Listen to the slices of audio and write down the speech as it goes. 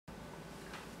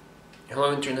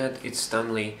Hello Internet, it's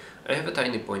Stanley. I have a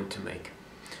tiny point to make.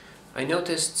 I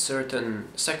noticed certain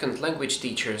second language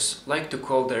teachers like to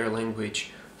call their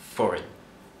language foreign,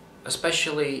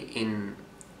 especially in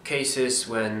cases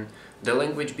when the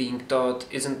language being taught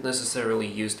isn't necessarily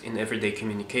used in everyday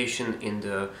communication in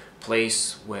the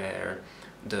place where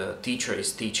the teacher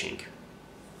is teaching.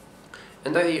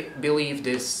 And I believe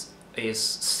this is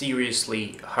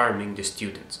seriously harming the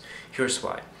students. Here's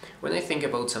why. When I think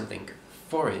about something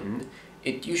foreign,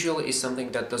 it usually is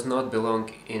something that does not belong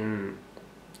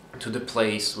to the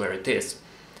place where it is.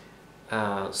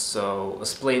 So a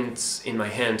splint in my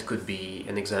hand could be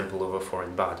an example of a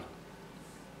foreign body.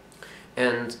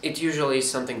 And it usually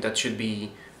is something that should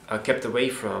be kept away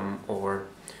from or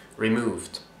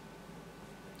removed.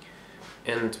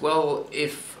 And well,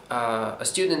 if a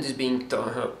student is being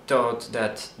taught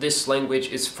that this language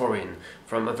is foreign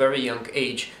from a very young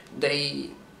age,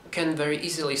 they can very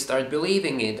easily start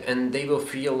believing it, and they will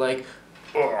feel like,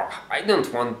 oh, I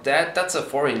don't want that, that's a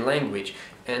foreign language,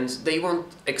 and they won't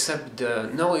accept the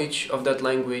knowledge of that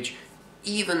language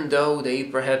even though they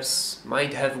perhaps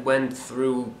might have went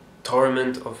through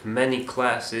torment of many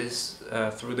classes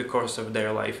through the course of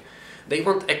their life. They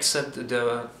won't accept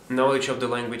the knowledge of the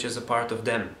language as a part of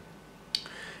them,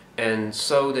 and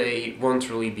so they won't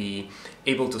really be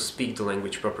able to speak the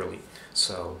language properly.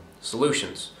 So,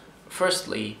 solutions.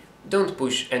 Firstly, don't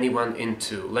push anyone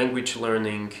into language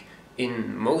learning.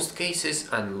 In most cases,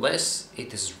 unless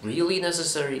it is really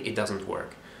necessary, it doesn't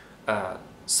work.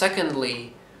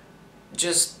 Secondly,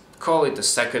 just call it a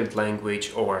second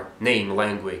language or name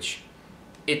language.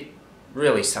 It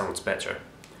really sounds better.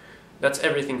 That's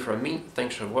everything from me.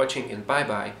 Thanks for watching and bye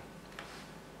bye.